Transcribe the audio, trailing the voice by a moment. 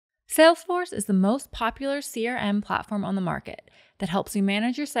Salesforce is the most popular CRM platform on the market that helps you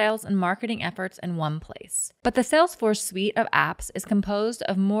manage your sales and marketing efforts in one place. But the Salesforce suite of apps is composed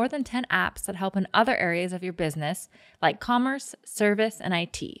of more than 10 apps that help in other areas of your business, like commerce, service, and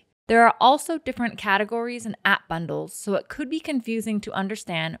IT. There are also different categories and app bundles, so it could be confusing to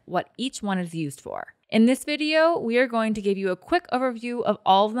understand what each one is used for. In this video, we are going to give you a quick overview of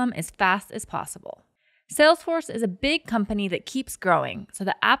all of them as fast as possible. Salesforce is a big company that keeps growing, so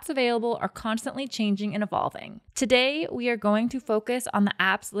the apps available are constantly changing and evolving. Today, we are going to focus on the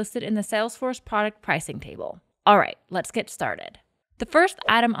apps listed in the Salesforce product pricing table. All right, let's get started. The first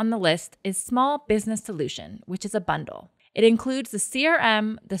item on the list is Small Business Solution, which is a bundle. It includes the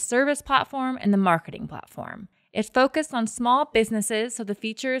CRM, the service platform, and the marketing platform. It's focused on small businesses, so the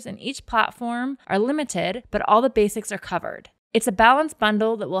features in each platform are limited, but all the basics are covered. It's a balanced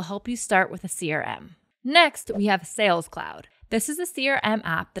bundle that will help you start with a CRM. Next, we have Sales Cloud. This is a CRM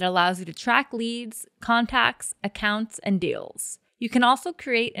app that allows you to track leads, contacts, accounts, and deals. You can also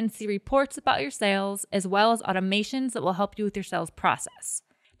create and see reports about your sales, as well as automations that will help you with your sales process.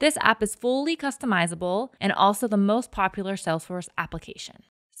 This app is fully customizable and also the most popular Salesforce application.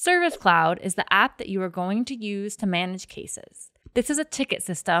 Service Cloud is the app that you are going to use to manage cases. This is a ticket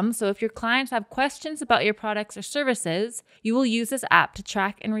system, so if your clients have questions about your products or services, you will use this app to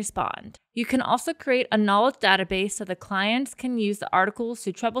track and respond. You can also create a knowledge database so the clients can use the articles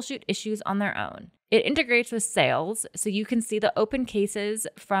to troubleshoot issues on their own. It integrates with sales, so you can see the open cases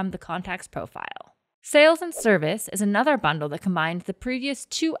from the contact's profile. Sales and Service is another bundle that combines the previous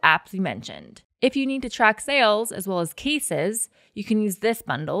two apps we mentioned. If you need to track sales as well as cases, you can use this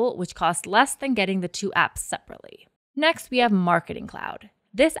bundle, which costs less than getting the two apps separately. Next, we have Marketing Cloud.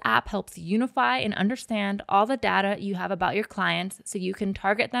 This app helps unify and understand all the data you have about your clients so you can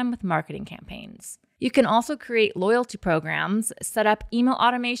target them with marketing campaigns. You can also create loyalty programs, set up email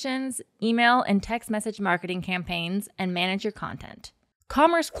automations, email and text message marketing campaigns, and manage your content.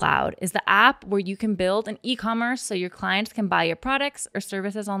 Commerce Cloud is the app where you can build an e-commerce so your clients can buy your products or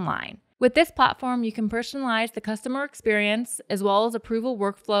services online. With this platform, you can personalize the customer experience as well as approval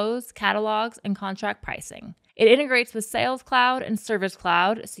workflows, catalogs, and contract pricing. It integrates with Sales Cloud and Service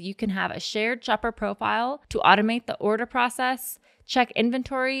Cloud so you can have a shared shopper profile to automate the order process, check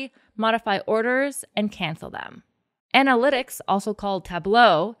inventory, modify orders, and cancel them. Analytics, also called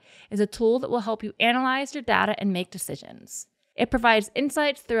TABLEAU, is a tool that will help you analyze your data and make decisions. It provides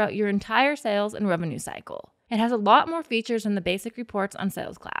insights throughout your entire sales and revenue cycle. It has a lot more features than the basic reports on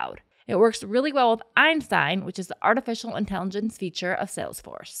Sales Cloud. It works really well with Einstein, which is the artificial intelligence feature of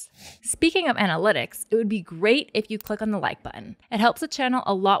Salesforce. Speaking of analytics, it would be great if you click on the like button. It helps the channel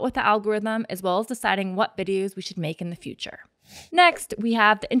a lot with the algorithm, as well as deciding what videos we should make in the future. Next, we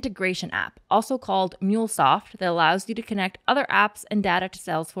have the integration app, also called MULESOFT, that allows you to connect other apps and data to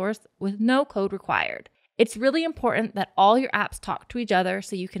Salesforce with no code required. It's really important that all your apps talk to each other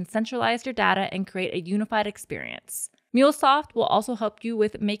so you can centralize your data and create a unified experience. MuleSoft will also help you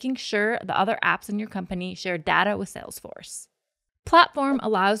with making sure the other apps in your company share data with Salesforce. Platform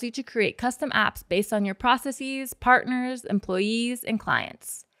allows you to create custom apps based on your processes, partners, employees, and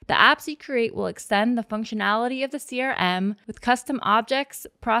clients. The apps you create will extend the functionality of the CRM with custom objects,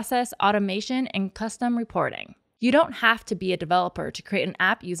 process automation, and custom reporting. You don't have to be a developer to create an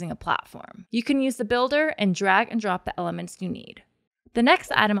app using a platform. You can use the builder and drag and drop the elements you need. The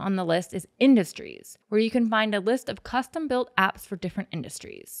next item on the list is Industries, where you can find a list of custom-built apps for different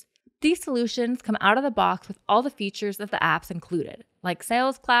industries. These solutions come out of the box with all the features of the apps included, like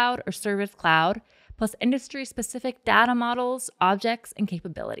Sales Cloud or Service Cloud, plus industry-specific data models, objects, and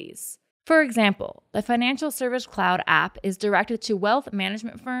capabilities. For example, the Financial Service Cloud app is directed to wealth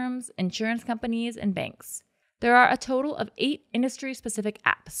management firms, insurance companies, and banks. There are a total of 8 industry-specific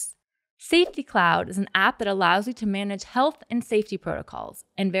apps. Safety Cloud is an app that allows you to manage health and safety protocols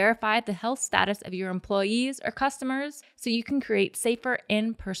and verify the health status of your employees or customers so you can create safer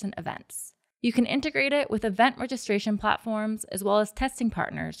in-person events. You can integrate it with event registration platforms as well as testing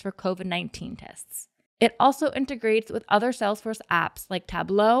partners for COVID-19 tests. It also integrates with other Salesforce apps like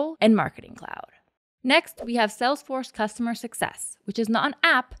TABLEAU and Marketing Cloud. Next, we have Salesforce Customer Success, which is not an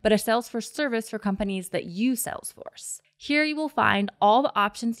app, but a Salesforce service for companies that use Salesforce. Here you will find all the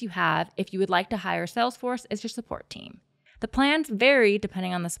options you have if you would like to hire Salesforce as your support team. The plans vary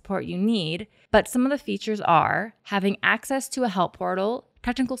depending on the support you need, but some of the features are having access to a help portal,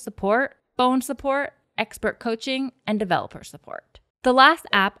 technical support, phone support, expert coaching, and developer support. The last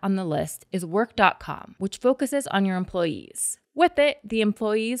app on the list is Work.com, which focuses on your employees. With it, the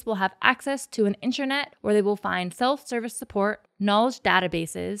employees will have access to an intranet where they will find self-service support, knowledge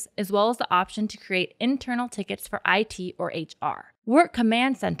databases, as well as the option to create internal tickets for IT or HR. Work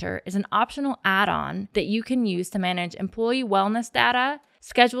Command Center is an optional add-on that you can use to manage employee wellness data,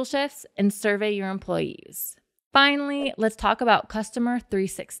 schedule shifts, and survey your employees. Finally, let's talk about Customer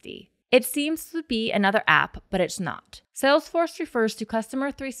 360. It seems to be another app, but it's not. Salesforce refers to Customer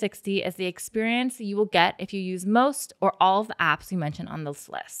 360 as the experience you will get if you use most or all of the apps we mentioned on this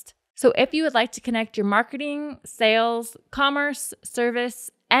list. So if you would like to connect your marketing, sales, commerce, service,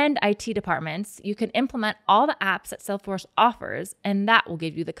 and IT departments, you can implement all the apps that Salesforce offers, and that will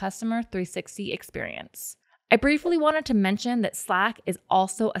give you the Customer 360 experience. I briefly wanted to mention that Slack is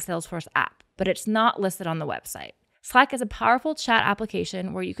also a Salesforce app, but it's not listed on the website. Slack is a powerful chat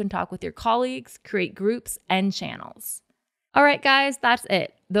application where you can talk with your colleagues, create groups, and channels. All right, guys, that's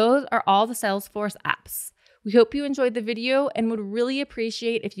it. Those are all the Salesforce apps. We hope you enjoyed the video and would really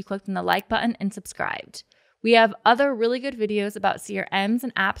appreciate if you clicked on the like button and subscribed. We have other really good videos about CRMs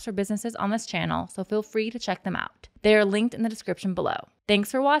and apps for businesses on this channel, so feel free to check them out. They are linked in the description below.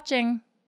 Thanks for watching.